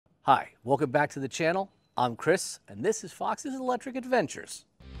Hi, welcome back to the channel. I'm Chris, and this is Fox's Electric Adventures.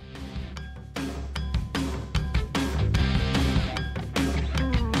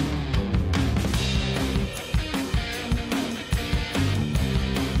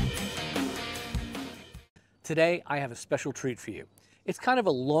 Today, I have a special treat for you. It's kind of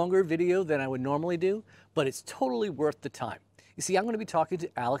a longer video than I would normally do, but it's totally worth the time. You see, I'm going to be talking to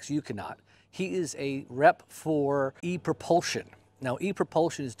Alex Yuknat. He is a rep for ePropulsion. Now,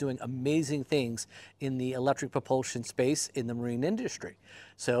 ePropulsion is doing amazing things in the electric propulsion space in the marine industry.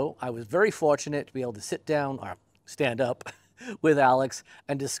 So I was very fortunate to be able to sit down or stand up with Alex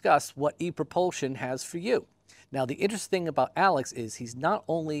and discuss what ePropulsion has for you. Now, the interesting thing about Alex is he's not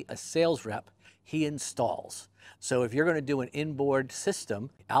only a sales rep, he installs. So if you're going to do an inboard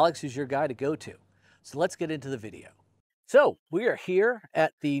system, Alex is your guy to go to. So let's get into the video. So we are here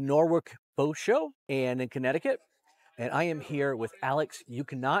at the Norwalk Boat Show and in Connecticut, and I am here with Alex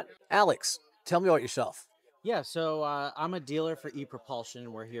Yuknat. Alex, tell me about yourself. Yeah, so I'm a dealer for ePropulsion.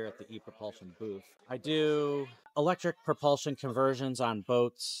 We're here at the ePropulsion booth. I do electric propulsion conversions on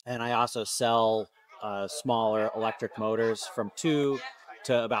boats, and I also sell smaller electric motors from 2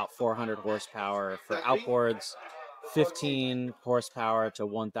 to about 400 horsepower for outboards, 15 horsepower to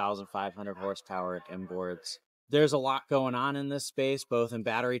 1,500 horsepower at inboards. There's a lot going on in this space, both in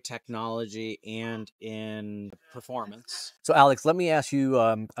battery technology and in performance. So Alex, let me ask you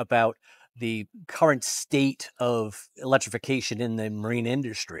about the current state of electrification in the marine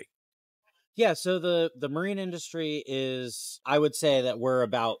industry. Yeah, so the marine industry is, I would say that we're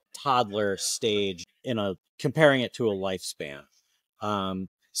about toddler stage comparing it to a lifespan.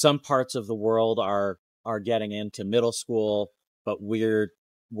 Some parts of the world are getting into middle school, but we're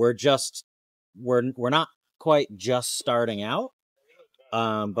not quite just starting out,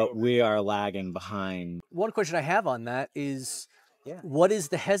 but we are lagging behind. One question I have on that is, what is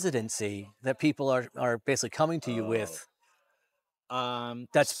the hesitancy that people are basically coming to you with?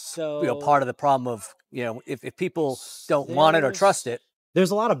 That's part of the problem of, if people don't want it or trust it.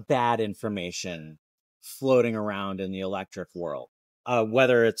 There's a lot of bad information floating around in the electric world,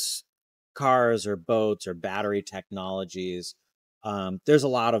 whether it's cars or boats or battery technologies. There's a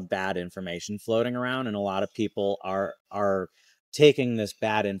lot of bad information floating around, and a lot of people are taking this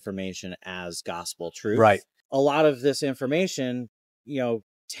bad information as gospel truth. Right. A lot of this information,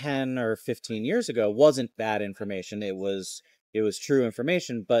 10 or 15 years ago wasn't bad information. It was true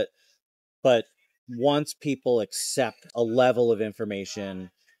information, but once people accept a level of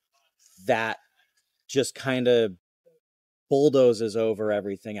information that just kind of bulldozes over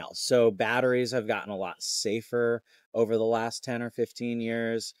everything else. So batteries have gotten a lot safer over the last 10 or 15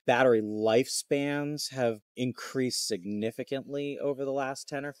 years. Battery lifespans have increased significantly over the last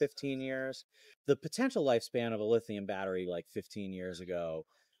 10 or 15 years. The potential lifespan of a lithium battery like 15 years ago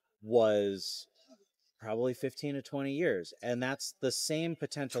was probably 15 to 20 years. And that's the same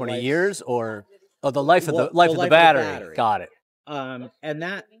potential 20 years or the life of the battery. Got it. And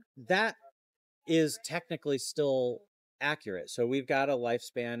that is technically still accurate. So we've got a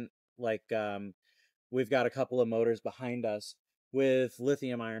lifespan, like we've got a couple of motors behind us with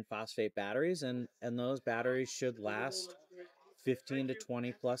lithium iron phosphate batteries, and those batteries should last 15 to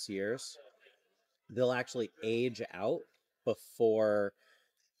 20 plus years. They'll actually age out before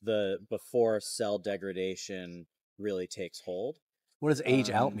cell degradation really takes hold. What does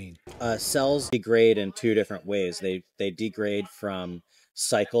age out mean? Cells degrade in 2 different ways. They degrade from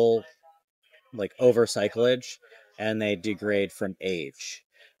over cyclage, and they degrade from age.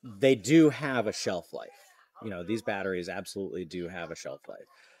 They do have a shelf life. These batteries absolutely do have a shelf life.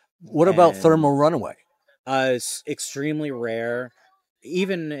 What about thermal runaway? It's extremely rare.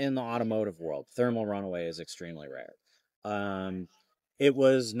 Even in the automotive world, thermal runaway is extremely rare. It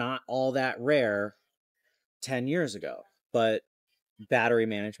was not all that rare 10 years ago, but battery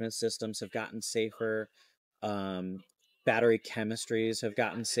management systems have gotten safer. Battery chemistries have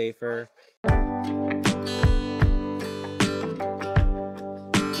gotten safer.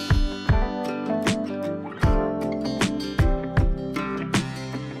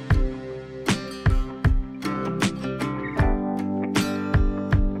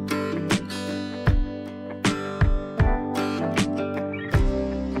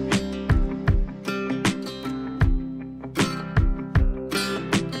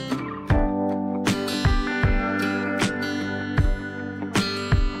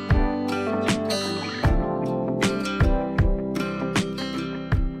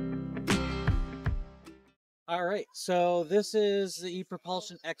 All right, so this is the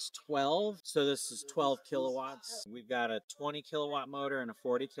ePropulsion X12. So this is 12 kilowatts. We've got a 20 kilowatt motor and a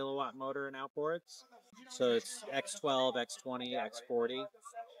 40 kilowatt motor in outboards. So it's X12, X20, X40.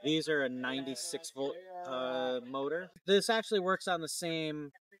 These are a 96 volt motor. This actually works on the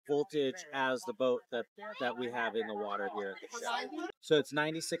same voltage as the boat that we have in the water here at the show. So it's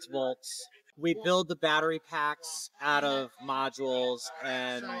 96 volts. We build the battery packs out of modules,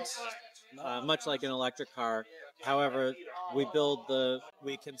 and much like an electric car. However, we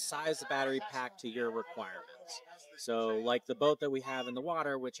can size the battery pack to your requirements. So like the boat that we have in the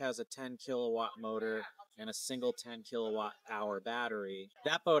water, which has a 10 kilowatt motor and a single 10 kilowatt hour battery,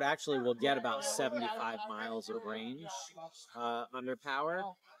 that boat actually will get about 75 miles of range under power.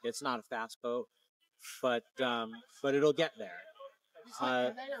 It's not a fast boat, but it'll get there.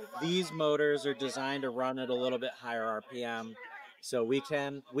 These motors are designed to run at a little bit higher RPM, so we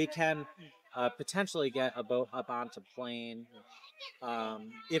can potentially get a boat up onto plane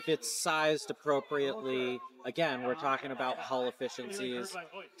if it's sized appropriately. Again, we're talking about hull efficiencies.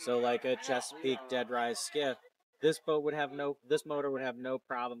 So like a Chesapeake dead rise skiff, this motor would have no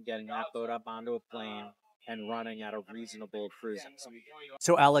problem getting that boat up onto a plane and running at a reasonable cruising speed.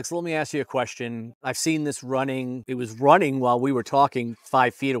 So Alex, let me ask you a question. I've seen this running. It was running while we were talking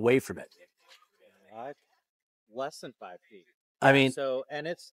 5 feet away from it. Less than 5 feet. I mean, so and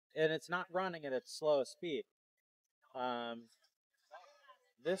it's not running at its slowest speed.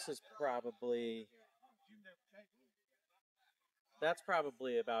 This is that's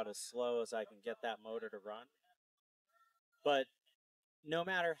probably about as slow as I can get that motor to run. But no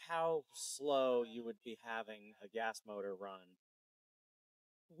matter how slow you would be having a gas motor run,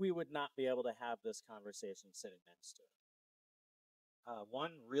 we would not be able to have this conversation sitting next to it.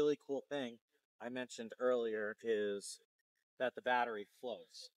 One really cool thing I mentioned earlier is that the battery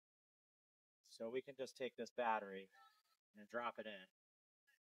floats. So we can just take this battery and drop it in,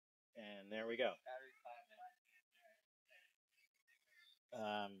 and there we go.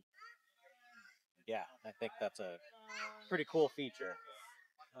 Yeah, I think that's a pretty cool feature.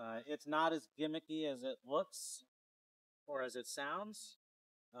 It's not as gimmicky as it looks or as it sounds,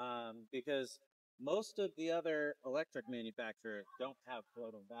 because most of the other electric manufacturers don't have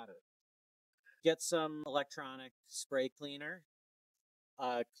floating batteries. Get some electronic spray cleaner,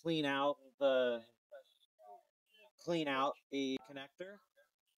 clean out the connector,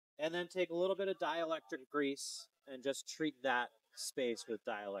 and then take a little bit of dielectric grease and just treat that space with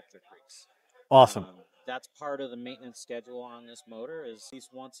dielectric grease. awesome. That's part of the maintenance schedule on this motor, is at least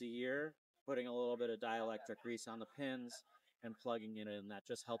once a year putting a little bit of dielectric grease on the pins and plugging it in. That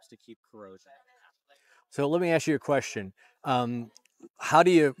just helps to keep corrosion. So let me ask you a question. How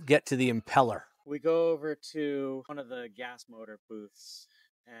do you get to the impeller? We go over to one of the gas motor booths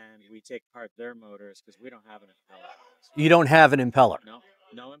and we take apart their motors because we don't have an impeller. You don't have an impeller?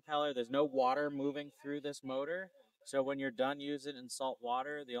 No impeller. There's no water moving through this motor. So when you're done using it in salt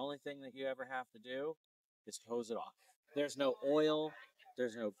water, the only thing that you ever have to do is hose it off. There's no oil,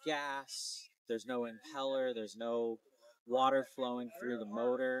 there's no gas, there's no impeller, there's no water flowing through the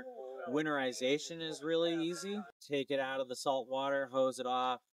motor. Winterization is really easy. Take it out of the salt water, hose it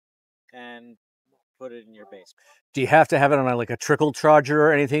off, and put it in your basement. Do you have to have it on like a trickle charger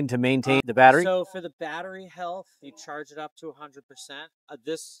or anything to maintain the battery? So for the battery health, you charge it up to 100%.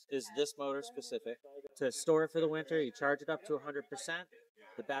 This is this motor specific. To store it for the winter, you charge it up to 100%.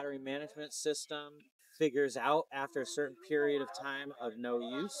 The battery management system figures out after a certain period of time of no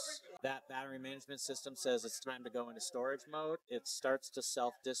use, that battery management system says it's time to go into storage mode. It starts to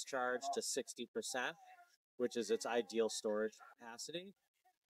self-discharge to 60%, which is its ideal storage capacity.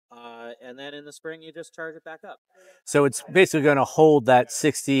 And then in the spring, you just charge it back up. So it's basically going to hold that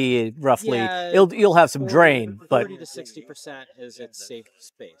 60 roughly. Yeah, you'll have some drain, but 40 to 60% is its safe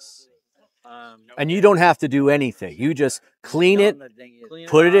space. And you don't have to do anything. You just clean it,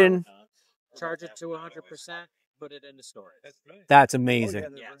 put it in. Charge it to 100%, put it into storage. That's amazing.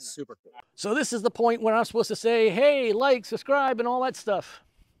 Yeah, super cool. So this is the point where I'm supposed to say, hey, like, subscribe, and all that stuff.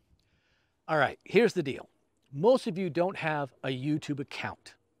 All right, here's the deal. Most of you don't have a YouTube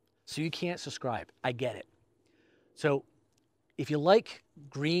account, so you can't subscribe. I get it. So if you like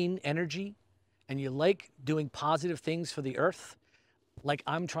green energy and you like doing positive things for the earth, like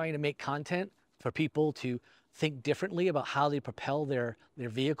I'm trying to make content for people to think differently about how they propel their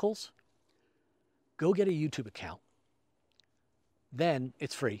vehicles, go get a YouTube account. Then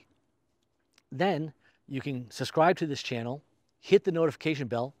it's free. Then you can subscribe to this channel, hit the notification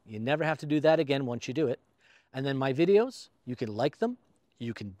bell. You never have to do that again once you do it. And then my videos, you can like them,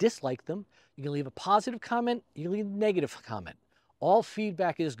 you can dislike them, you can leave a positive comment, you can leave a negative comment. All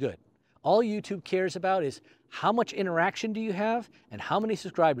feedback is good. All YouTube cares about is how much interaction do you have and how many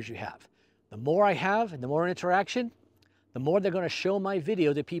subscribers you have. The more I have and the more interaction, the more they're going to show my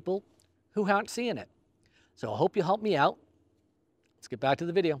video to people who aren't seeing it. So I hope you help me out. Let's get back to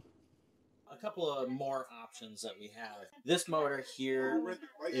the video. A couple of more options that we have. This motor here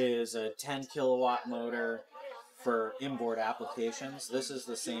is a 10 kilowatt motor for inboard applications. This is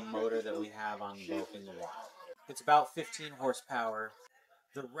the same motor that we have on the boat in the water. It's about 15 horsepower.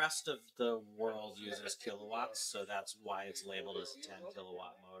 The rest of the world uses kilowatts, so that's why it's labeled as a 10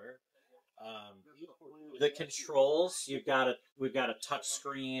 kilowatt motor. The controls, we've got a touch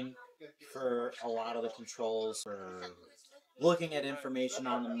screen for a lot of the controls, for looking at information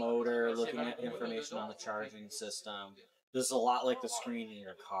on the motor, looking at information on the charging system. This is a lot like the screen in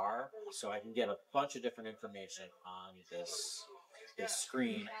your car, so I can get a bunch of different information on this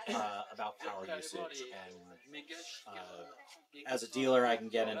screen about power usage. And as a dealer, I can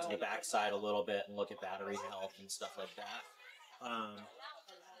get into the backside a little bit and look at battery health and stuff like that.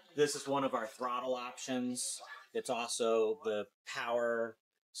 This is one of our throttle options. It's also the power,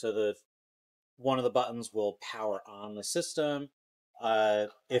 so one of the buttons will power on the system.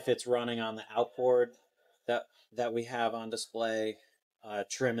 If it's running on the outboard that we have on display,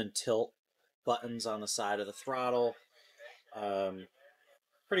 trim and tilt buttons on the side of the throttle.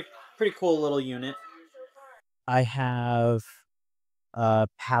 Pretty cool little unit. I have a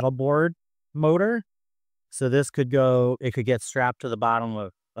paddleboard motor. So this could get strapped to the bottom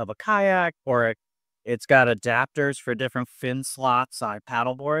of a kayak, or it's got adapters for different fin slots on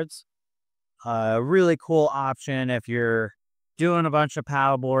paddleboards. Really cool option if you're doing a bunch of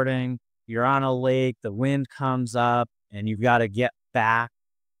paddleboarding, you're on a lake, the wind comes up, and you've got to get back.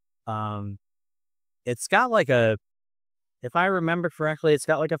 It's got like if I remember correctly, it's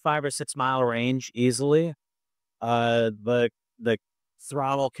got like a 5 or 6 mile range easily. The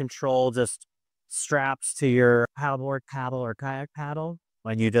throttle control just straps to your paddleboard paddle or kayak paddle.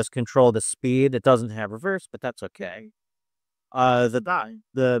 When you just control the speed, it doesn't have reverse, but that's okay.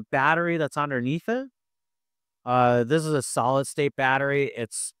 The battery that's underneath it, this is a solid state battery.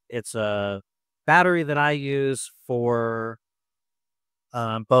 It's a battery that I use for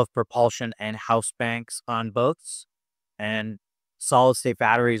both propulsion and house banks on boats. And solid state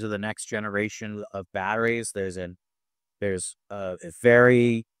batteries are the next generation of batteries. They're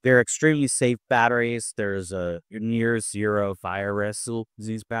extremely safe batteries. There's a near zero fire risk with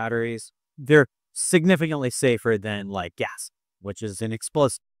these batteries. They're significantly safer than like gas, which is an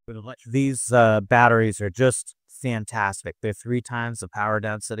explosive. These batteries are just fantastic. They're 3 times the power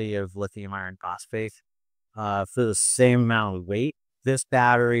density of lithium iron phosphate for the same amount of weight. This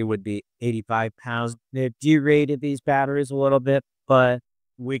battery would be 85 pounds. They've derated these batteries a little bit, but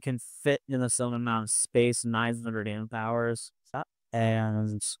we can fit in the same amount of space, 900 amp hours.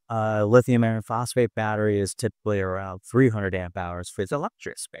 And lithium iron phosphate battery is typically around 300 amp hours for its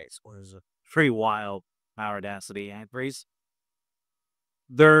electric space, or is a pretty wild power density batteries.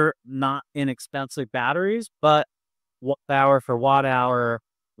 They're not inexpensive batteries, but watt hour for watt hour,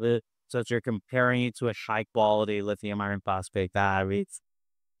 so you're comparing it to a high quality lithium iron phosphate battery, it's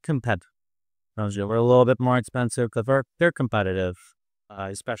competitive. We're a little bit more expensive because they're competitive,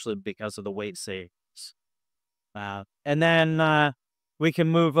 especially because of the weight savings. And then we can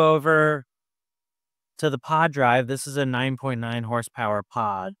move over to the pod drive. This is a 9.9 horsepower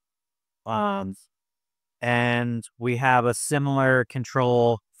pod. And we have a similar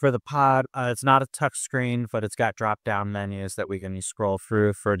control for the pod. It's not a touch screen, but it's got drop-down menus that we can scroll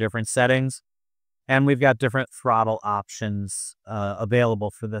through for different settings. And we've got different throttle options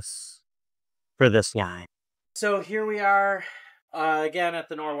available for this line. So here we are again at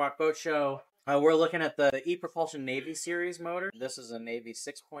the Norwalk Boat Show. We're looking at the ePropulsion Navy Series motor. This is a Navy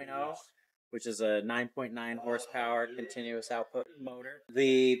 6.0, which is a 9.9 horsepower continuous output motor.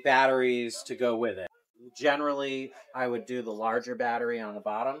 The batteries to go with it. Generally, I would do the larger battery on the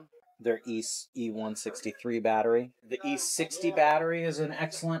bottom. Their E163 battery. The E60 battery is an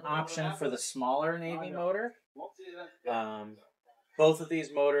excellent option for the smaller Navy motor. Both of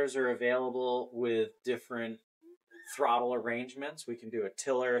these motors are available with different throttle arrangements. We can do a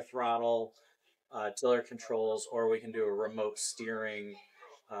tiller throttle, tiller controls, or we can do a remote steering,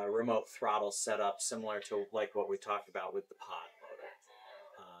 remote throttle setup similar to like what we talked about with the pod motor.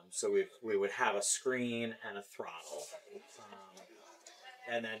 So we would have a screen and a throttle,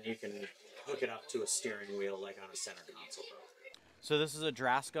 and then you can hook it up to a steering wheel like on a center console boat. So this is a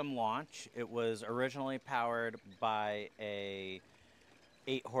Drascombe launch. It was originally powered by a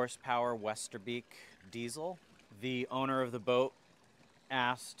 8 horsepower Westerbeek diesel. The owner of the boat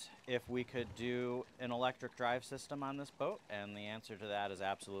asked if we could do an electric drive system on this boat, and the answer to that is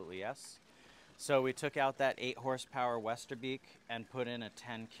absolutely yes. So we took out that 8 horsepower Westerbeek and put in a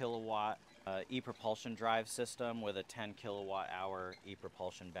 10 kilowatt ePropulsion drive system with a 10 kilowatt hour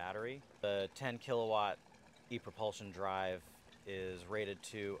ePropulsion battery. The 10 kilowatt ePropulsion drive is rated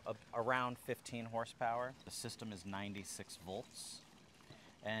to around 15 horsepower. The system is 96 volts,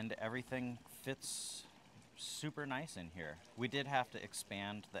 and everything fits super nice in here. We did have to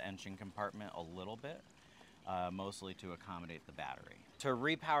expand the engine compartment a little bit, mostly to accommodate the battery. To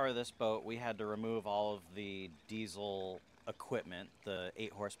repower this boat, we had to remove all of the diesel equipment, the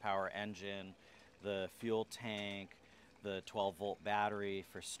 8 horsepower engine, the fuel tank, the 12-volt battery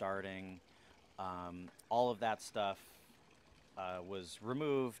for starting. All of that stuff was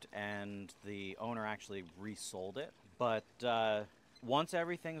removed, and the owner actually resold it. But once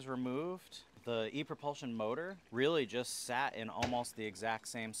everything's removed, the ePropulsion motor really just sat in almost the exact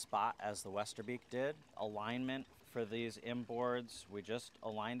same spot as the Westerbeek did. Alignment for these inboards, we just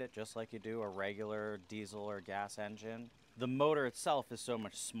aligned it just like you do a regular diesel or gas engine. The motor itself is so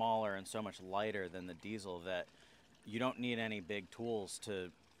much smaller and so much lighter than the diesel that you don't need any big tools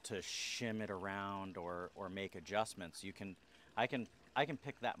to shim it around or make adjustments. I can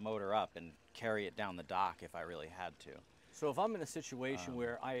pick that motor up and carry it down the dock if I really had to. So if I'm in a situation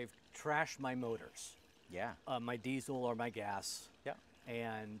where I've trashed my motors, yeah, my diesel or my gas, yeah,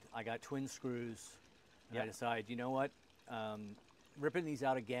 and I got twin screws, and yeah, I decide, you know what, ripping these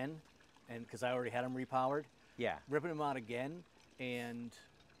out again, and because I already had them repowered, yeah, ripping them out again, and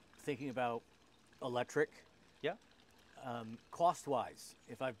thinking about electric, yeah. Cost-wise,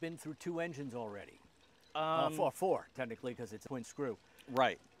 if I've been through 2 engines already, four technically because it's a twin screw.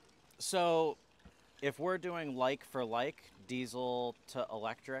 Right. So if we're doing like for like, diesel to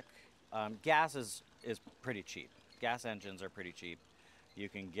electric, gas is pretty cheap. Gas engines are pretty cheap. You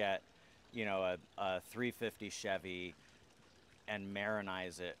can get, you know, a 350 Chevy and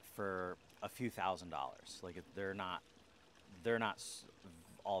marinize it for a few $1,000s. Like they're not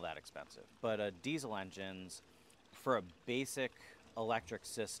all that expensive. But diesel engines, for a basic electric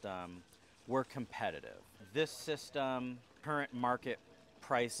system, we're competitive. This system, current market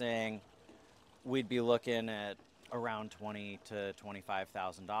pricing, we'd be looking at around $20,000 to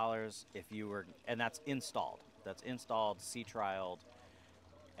 $25,000 if you were, and that's installed. That's installed, sea trialed,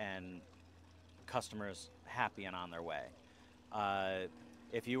 and customers happy and on their way.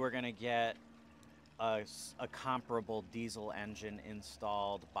 If you were going to get a comparable diesel engine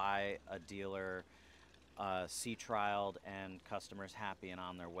installed by a dealer, sea trialed, and customers happy and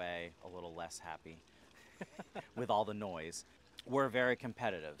on their way, a little less happy with all the noise, we're very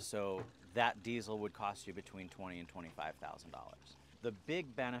competitive. So that diesel would cost you between $20,000 and $25,000. The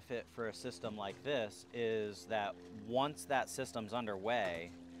big benefit for a system like this is that once that system's underway,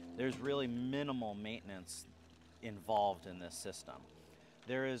 there's really minimal maintenance involved in this system.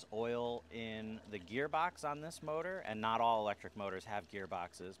 There is oil in the gearbox on this motor, and not all electric motors have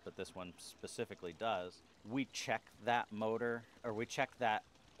gearboxes, but this one specifically does. We check that motor, or we check that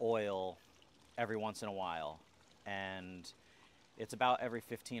oil every once in a while, and it's about every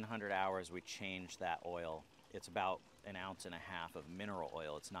 1,500 hours we change that oil. It's about 1.5 ounces of mineral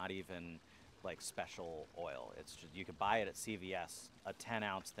oil. It's not even like special oil. It's just, you could buy it at CVS. A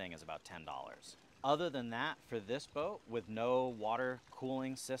 10-ounce thing is about $10. Other than that, for this boat, with no water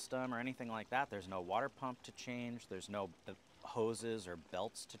cooling system or anything like that, there's no water pump to change, there's no hoses or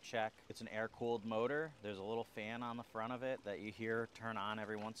belts to check. It's an air-cooled motor. There's a little fan on the front of it that you hear turn on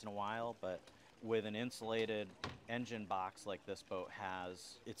every once in a while, but with an insulated engine box like this boat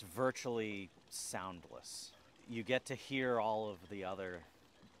has, it's virtually soundless. You get to hear all of the other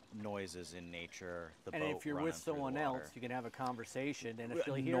noises in nature, the And boat if you're running with through the someone water. else, you can have a conversation and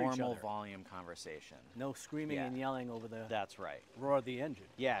actually hear each Normal other. volume conversation. No screaming Yeah. and yelling over the That's right. roar of the engine.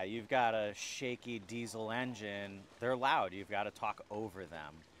 Yeah, you've got a shaky diesel engine. They're loud. You've got to talk over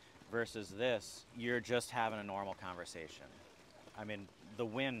them. Versus this, you're just having a normal conversation. I mean, the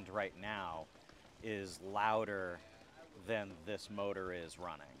wind right now is louder than this motor is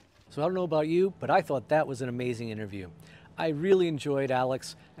running. So I don't know about you, but I thought that was an amazing interview. I really enjoyed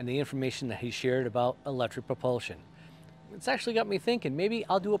Alex and the information that he shared about electric propulsion. It's actually got me thinking, maybe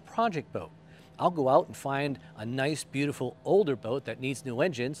I'll do a project boat. I'll go out and find a nice, beautiful, older boat that needs new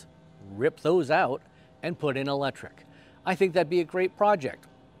engines, rip those out, and put in electric. I think that'd be a great project.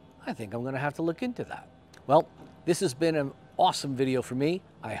 I think I'm gonna have to look into that. Well, this has been an awesome video for me.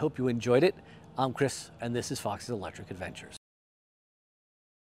 I hope you enjoyed it. I'm Chris, and this is Fox's Electric Adventures.